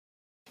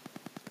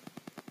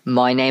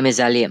My name is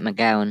Elliott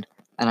McGowan,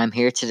 and I'm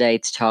here today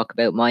to talk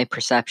about my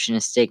perception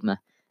of stigma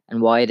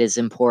and why it is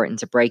important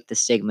to break the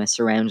stigma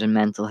surrounding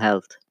mental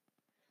health.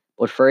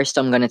 But first,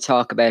 I'm going to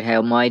talk about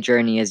how my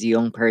journey as a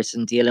young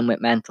person dealing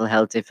with mental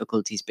health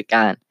difficulties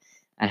began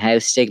and how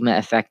stigma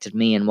affected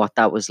me and what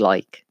that was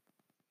like.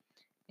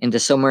 In the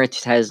summer of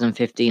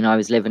 2015, I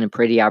was living a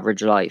pretty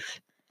average life.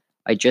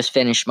 I just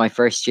finished my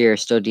first year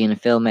studying a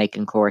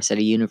filmmaking course at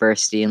a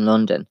university in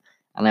London,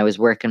 and I was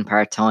working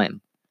part time.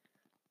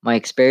 My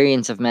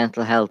experience of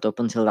mental health up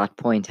until that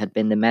point had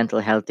been the mental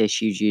health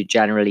issues you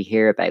generally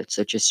hear about,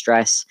 such as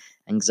stress,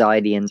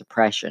 anxiety, and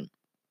depression.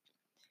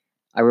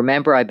 I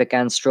remember I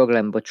began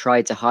struggling but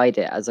tried to hide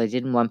it as I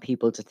didn't want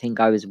people to think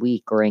I was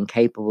weak or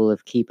incapable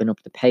of keeping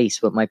up the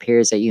pace with my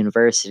peers at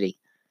university.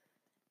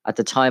 At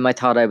the time, I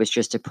thought I was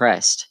just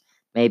depressed,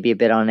 maybe a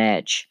bit on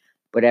edge,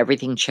 but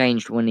everything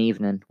changed one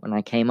evening when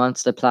I came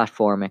onto the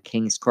platform at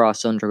King's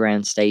Cross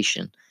Underground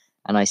Station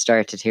and I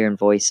started hearing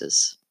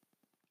voices.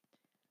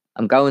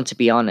 I'm going to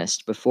be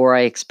honest, before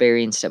I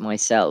experienced it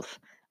myself,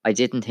 I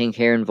didn't think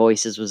hearing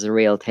voices was a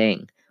real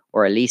thing,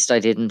 or at least I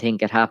didn't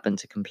think it happened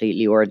to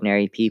completely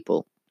ordinary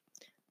people.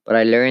 But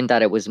I learned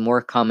that it was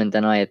more common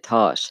than I had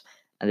thought,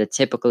 and the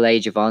typical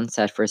age of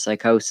onset for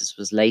psychosis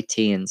was late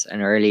teens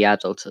and early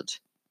adulthood.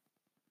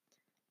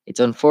 It's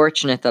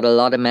unfortunate that a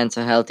lot of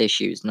mental health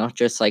issues, not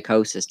just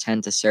psychosis,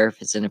 tend to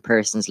surface in a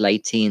person's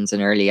late teens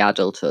and early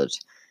adulthood,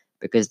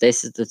 because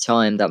this is the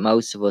time that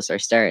most of us are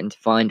starting to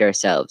find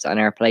ourselves and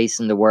our place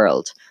in the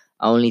world,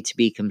 only to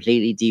be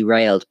completely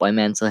derailed by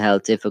mental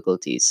health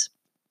difficulties.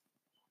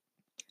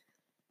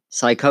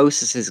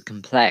 Psychosis is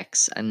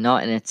complex and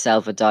not in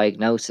itself a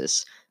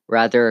diagnosis,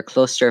 rather a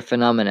cluster of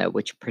phenomena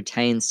which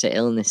pertains to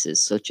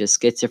illnesses such as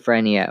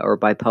schizophrenia or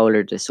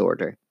bipolar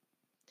disorder.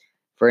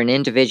 For an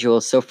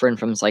individual suffering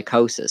from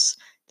psychosis,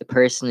 the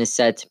person is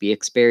said to be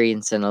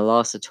experiencing a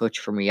loss of touch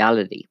from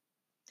reality.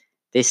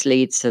 This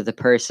leads to the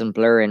person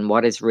blurring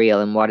what is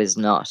real and what is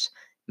not,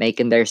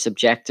 making their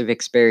subjective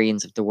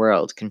experience of the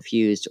world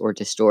confused or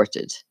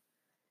distorted.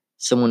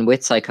 Someone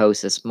with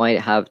psychosis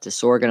might have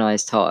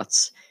disorganized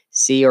thoughts,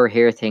 see or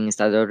hear things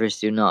that others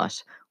do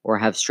not, or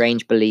have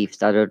strange beliefs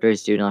that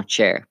others do not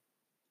share.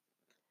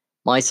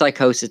 My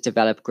psychosis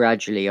developed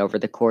gradually over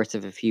the course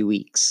of a few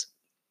weeks.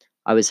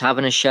 I was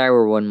having a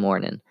shower one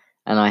morning,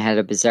 and I had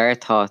a bizarre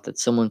thought that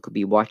someone could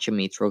be watching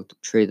me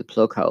through the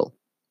plug hole.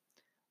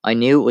 I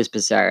knew it was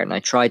bizarre and I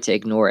tried to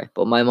ignore it,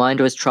 but my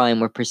mind was trying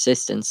with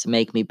persistence to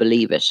make me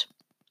believe it.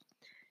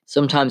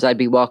 Sometimes I'd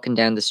be walking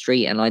down the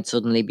street and I'd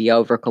suddenly be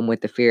overcome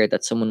with the fear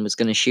that someone was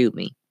going to shoot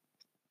me.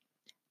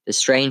 The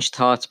strange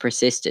thoughts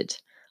persisted.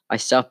 I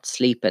stopped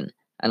sleeping,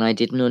 and I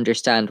didn't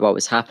understand what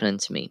was happening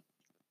to me.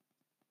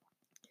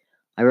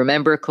 I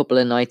remember a couple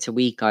of nights a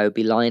week I would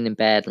be lying in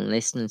bed and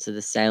listening to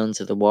the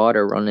sounds of the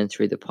water running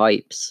through the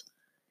pipes.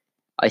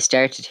 I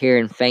started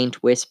hearing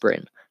faint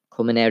whispering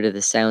coming out of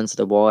the sounds of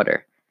the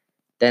water.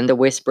 Then the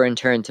whispering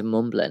turned to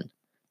mumbling.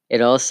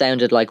 It all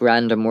sounded like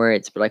random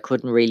words, but I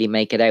couldn't really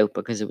make it out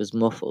because it was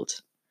muffled.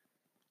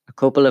 A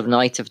couple of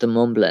nights of the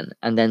mumbling,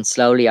 and then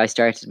slowly I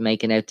started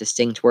making out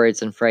distinct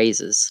words and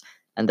phrases,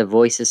 and the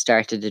voices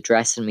started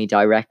addressing me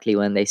directly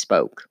when they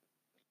spoke.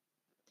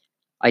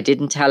 I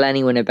didn't tell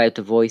anyone about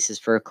the voices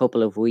for a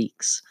couple of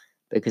weeks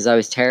because I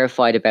was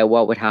terrified about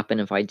what would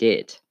happen if I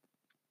did.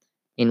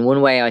 In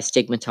one way, I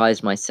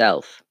stigmatized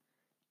myself.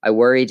 I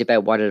worried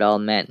about what it all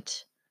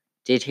meant.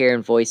 Did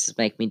hearing voices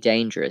make me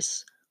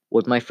dangerous?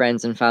 Would my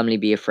friends and family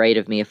be afraid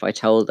of me if I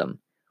told them?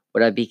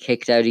 Would I be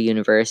kicked out of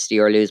university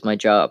or lose my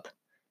job?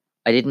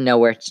 I didn't know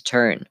where to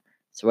turn,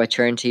 so I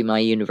turned to my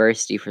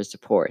university for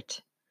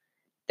support.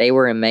 They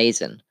were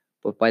amazing,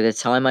 but by the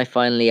time I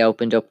finally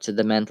opened up to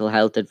the mental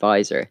health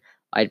advisor,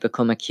 I'd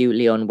become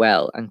acutely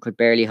unwell and could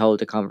barely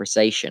hold a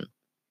conversation.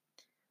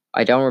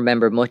 I don't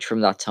remember much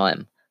from that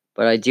time,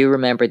 but I do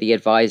remember the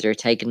advisor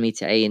taking me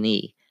to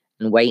A&E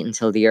and wait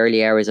until the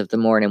early hours of the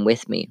morning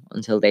with me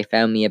until they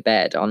found me a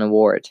bed on a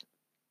ward.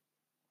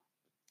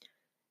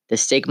 The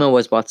stigma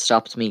was what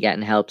stopped me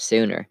getting help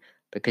sooner,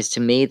 because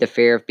to me the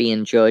fear of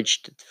being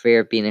judged, the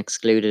fear of being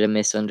excluded and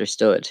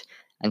misunderstood,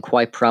 and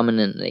quite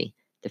prominently,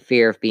 the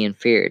fear of being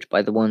feared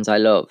by the ones I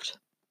loved.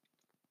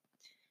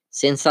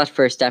 Since that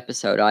first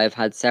episode, I have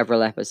had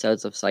several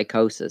episodes of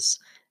psychosis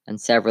and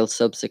several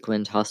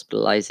subsequent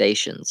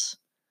hospitalizations.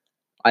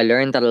 I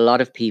learned that a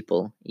lot of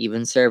people,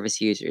 even service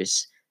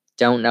users,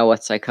 don't know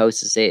what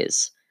psychosis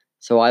is,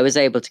 so I was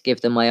able to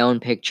give them my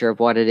own picture of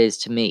what it is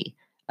to me,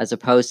 as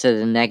opposed to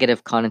the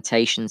negative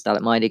connotations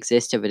that might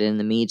exist of it in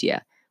the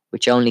media,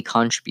 which only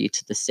contribute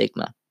to the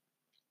stigma.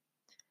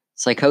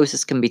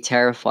 Psychosis can be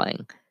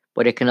terrifying,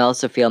 but it can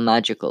also feel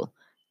magical,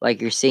 like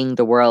you're seeing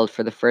the world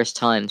for the first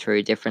time through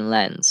a different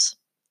lens.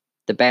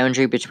 The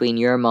boundary between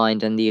your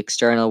mind and the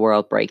external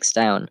world breaks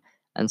down,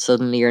 and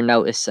suddenly you're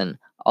noticing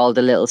all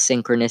the little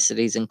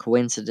synchronicities and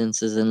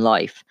coincidences in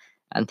life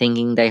and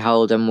thinking they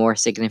hold a more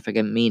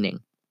significant meaning.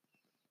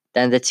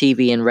 Then the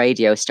TV and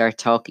radio start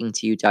talking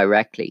to you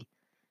directly.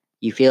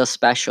 You feel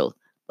special,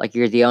 like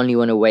you're the only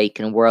one awake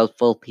in a world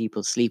full of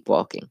people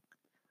sleepwalking.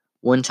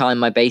 One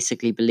time I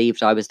basically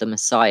believed I was the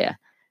Messiah,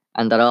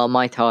 and that all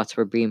my thoughts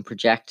were being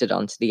projected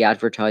onto the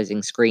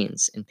advertising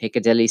screens in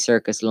Piccadilly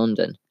Circus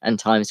London and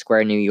Times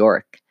Square New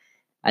York.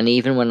 And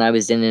even when I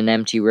was in an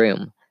empty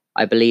room,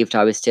 I believed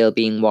I was still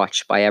being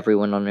watched by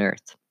everyone on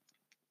earth.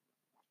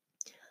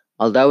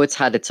 Although it's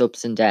had its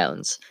ups and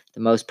downs, the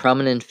most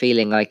prominent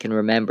feeling I can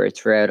remember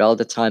throughout all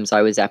the times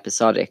I was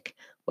episodic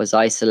was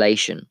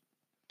isolation,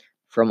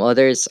 from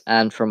others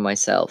and from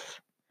myself.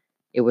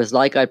 It was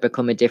like I'd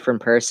become a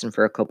different person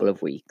for a couple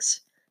of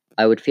weeks.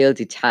 I would feel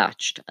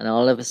detached, and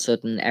all of a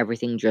sudden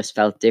everything just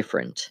felt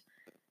different.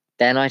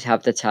 Then I'd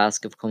have the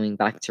task of coming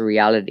back to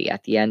reality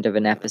at the end of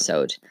an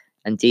episode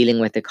and dealing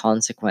with the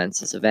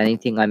consequences of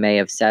anything I may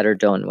have said or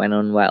done when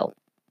unwell.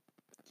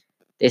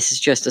 This is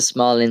just a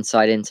small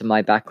insight into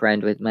my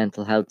background with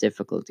mental health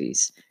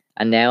difficulties,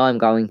 and now I'm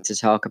going to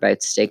talk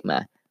about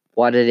stigma,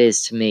 what it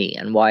is to me,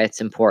 and why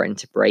it's important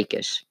to break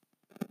it.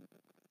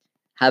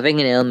 Having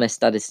an illness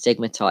that is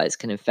stigmatized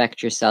can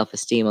affect your self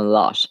esteem a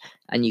lot,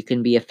 and you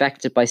can be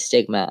affected by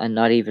stigma and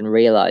not even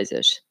realize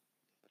it.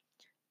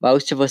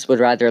 Most of us would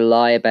rather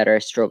lie about our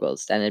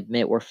struggles than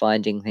admit we're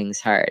finding things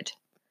hard.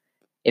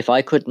 If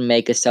I couldn't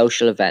make a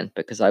social event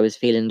because I was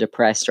feeling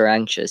depressed or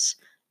anxious,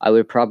 I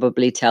would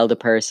probably tell the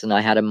person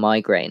I had a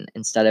migraine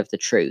instead of the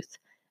truth,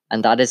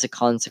 and that is a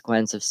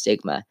consequence of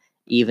stigma,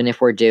 even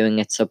if we're doing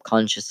it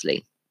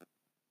subconsciously.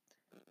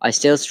 I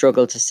still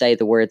struggle to say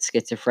the word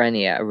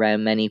schizophrenia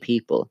around many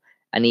people,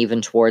 and even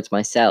towards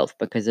myself,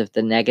 because of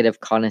the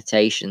negative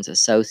connotations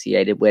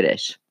associated with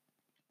it.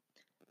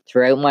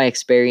 Throughout my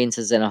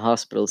experiences in a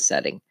hospital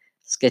setting,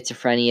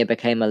 schizophrenia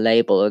became a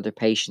label other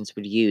patients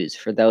would use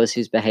for those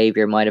whose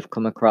behavior might have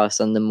come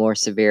across on the more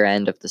severe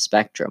end of the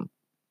spectrum.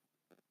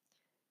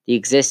 The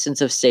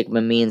existence of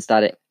stigma means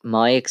that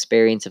my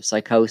experience of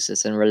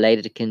psychosis and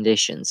related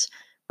conditions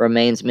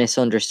remains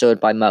misunderstood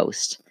by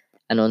most,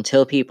 and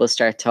until people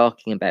start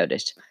talking about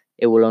it,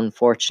 it will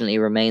unfortunately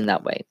remain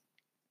that way.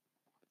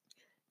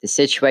 The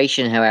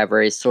situation,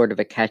 however, is sort of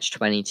a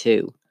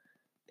catch-22.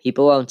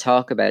 People won't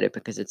talk about it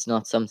because it's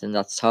not something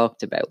that's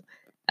talked about,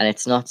 and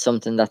it's not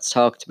something that's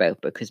talked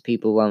about because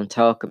people won't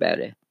talk about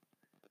it.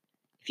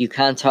 If you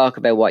can't talk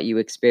about what you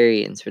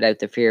experience without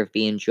the fear of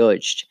being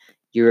judged,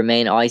 you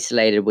remain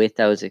isolated with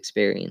those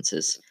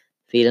experiences,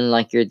 feeling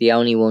like you're the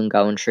only one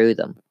going through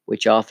them,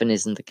 which often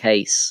isn't the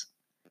case.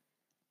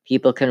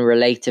 People can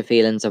relate to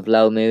feelings of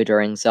low mood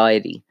or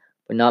anxiety,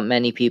 but not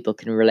many people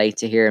can relate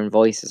to hearing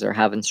voices or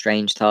having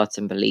strange thoughts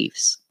and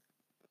beliefs.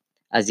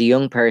 As a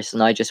young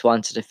person, I just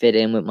wanted to fit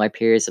in with my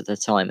peers at the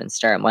time and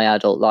start my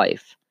adult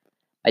life.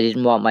 I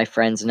didn't want my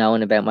friends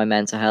knowing about my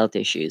mental health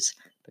issues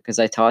because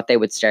I thought they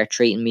would start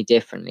treating me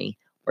differently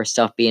or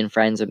stop being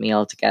friends with me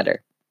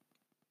altogether.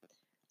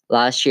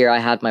 Last year, I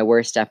had my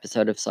worst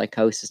episode of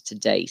psychosis to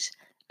date,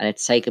 and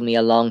it's taken me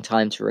a long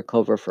time to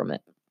recover from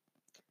it.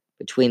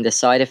 Between the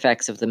side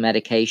effects of the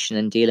medication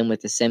and dealing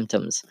with the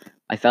symptoms,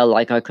 I felt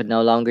like I could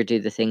no longer do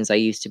the things I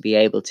used to be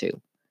able to.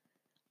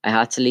 I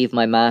had to leave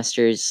my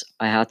masters,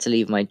 I had to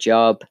leave my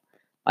job,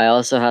 I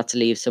also had to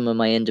leave some of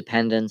my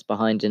independence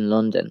behind in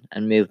London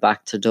and move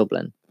back to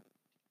Dublin.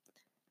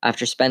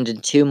 After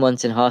spending 2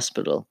 months in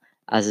hospital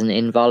as an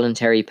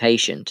involuntary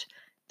patient,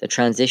 the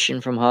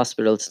transition from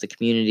hospital to the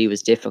community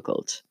was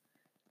difficult.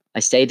 I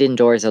stayed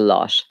indoors a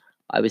lot,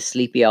 I was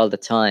sleepy all the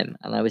time,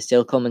 and I was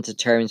still coming to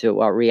terms with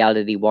what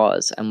reality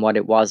was and what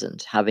it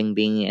wasn't, having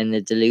been in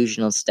a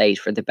delusional state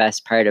for the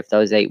best part of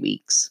those 8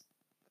 weeks.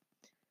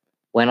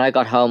 When I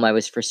got home, I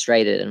was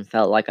frustrated and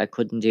felt like I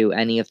couldn't do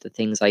any of the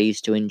things I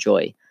used to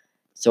enjoy.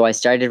 So I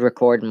started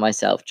recording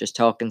myself just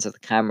talking to the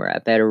camera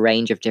about a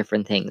range of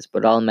different things,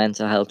 but all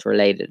mental health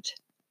related.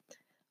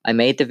 I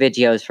made the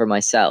videos for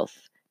myself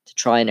to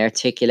try and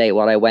articulate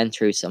what I went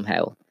through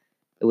somehow.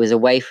 It was a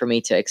way for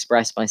me to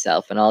express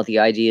myself and all the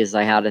ideas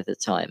I had at the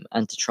time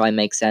and to try and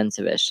make sense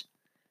of it.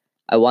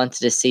 I wanted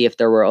to see if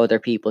there were other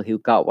people who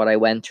got what I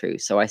went through,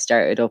 so I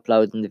started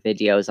uploading the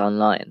videos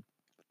online.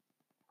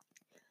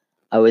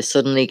 I was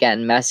suddenly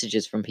getting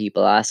messages from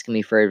people asking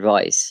me for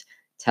advice,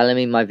 telling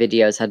me my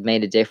videos had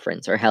made a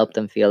difference or helped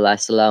them feel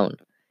less alone.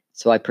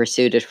 So I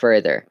pursued it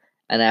further,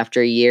 and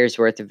after a year's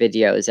worth of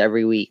videos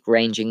every week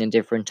ranging in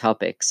different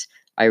topics,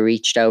 I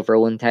reached over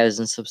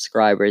 1,000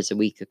 subscribers a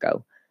week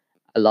ago,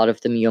 a lot of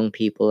them young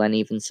people and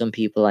even some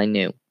people I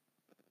knew.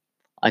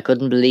 I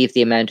couldn't believe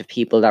the amount of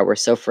people that were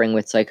suffering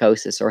with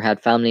psychosis or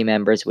had family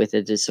members with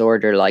a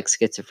disorder like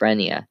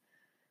schizophrenia.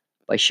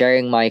 By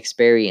sharing my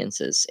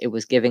experiences, it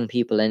was giving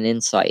people an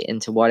insight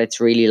into what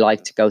it's really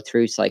like to go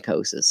through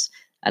psychosis,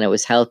 and it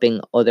was helping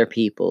other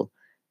people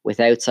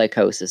without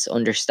psychosis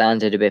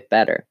understand it a bit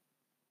better.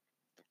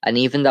 And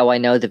even though I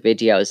know the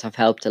videos have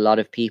helped a lot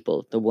of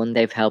people, the one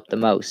they've helped the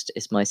most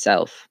is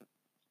myself.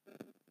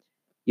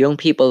 Young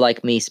people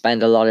like me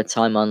spend a lot of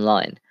time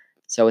online,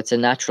 so it's a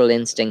natural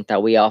instinct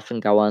that we often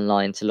go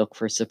online to look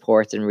for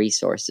support and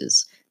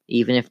resources,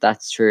 even if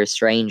that's through a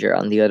stranger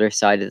on the other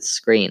side of the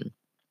screen.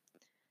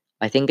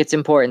 I think it's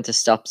important to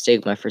stop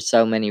stigma for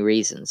so many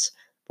reasons,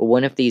 but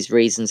one of these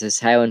reasons is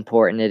how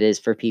important it is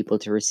for people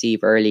to receive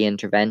early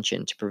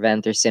intervention to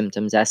prevent their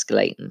symptoms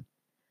escalating.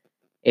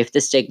 If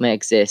the stigma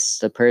exists,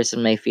 the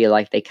person may feel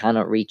like they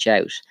cannot reach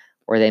out,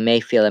 or they may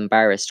feel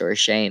embarrassed or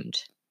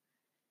ashamed.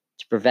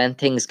 To prevent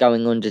things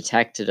going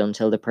undetected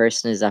until the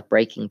person is at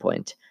breaking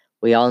point,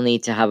 we all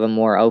need to have a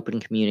more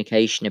open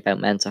communication about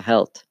mental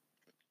health.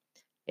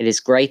 It is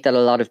great that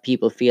a lot of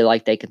people feel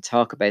like they can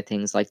talk about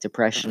things like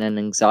depression and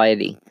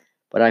anxiety,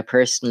 but I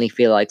personally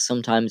feel like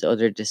sometimes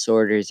other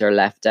disorders are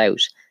left out,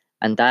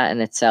 and that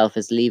in itself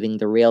is leaving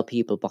the real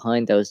people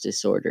behind those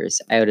disorders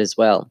out as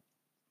well.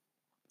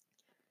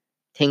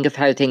 Think of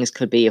how things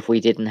could be if we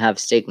didn't have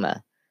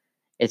stigma.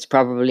 It's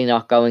probably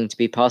not going to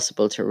be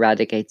possible to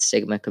eradicate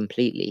stigma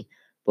completely,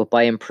 but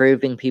by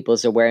improving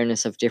people's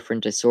awareness of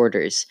different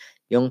disorders,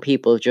 young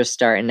people just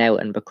starting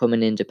out and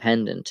becoming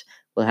independent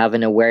will have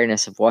an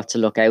awareness of what to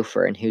look out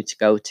for and who to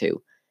go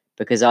to.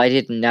 Because I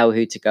didn't know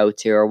who to go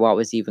to or what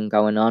was even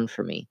going on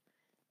for me.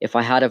 If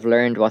I had have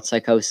learned what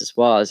psychosis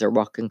was or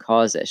what can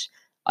cause it,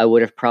 I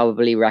would have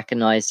probably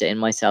recognized it in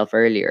myself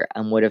earlier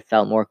and would have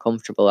felt more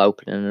comfortable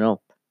opening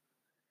up.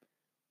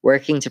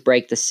 Working to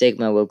break the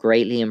stigma will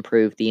greatly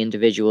improve the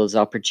individual's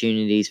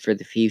opportunities for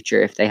the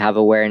future if they have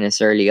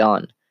awareness early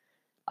on.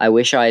 I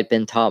wish I had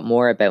been taught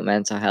more about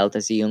mental health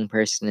as a young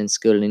person in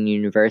school and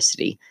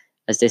university,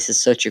 as this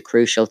is such a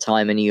crucial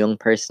time in a young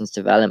person's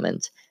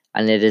development,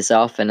 and it is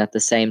often at the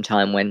same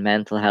time when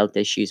mental health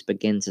issues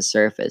begin to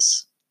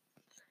surface.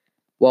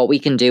 What we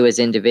can do as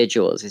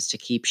individuals is to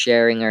keep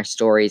sharing our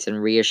stories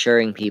and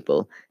reassuring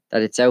people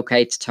that it's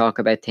okay to talk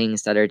about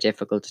things that are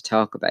difficult to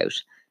talk about,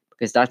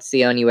 because that's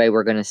the only way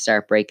we're going to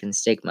start breaking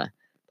stigma,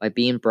 by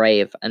being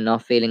brave and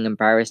not feeling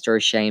embarrassed or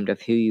ashamed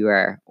of who you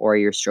are or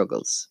your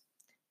struggles.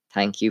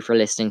 Thank you for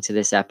listening to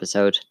this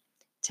episode.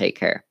 Take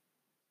care.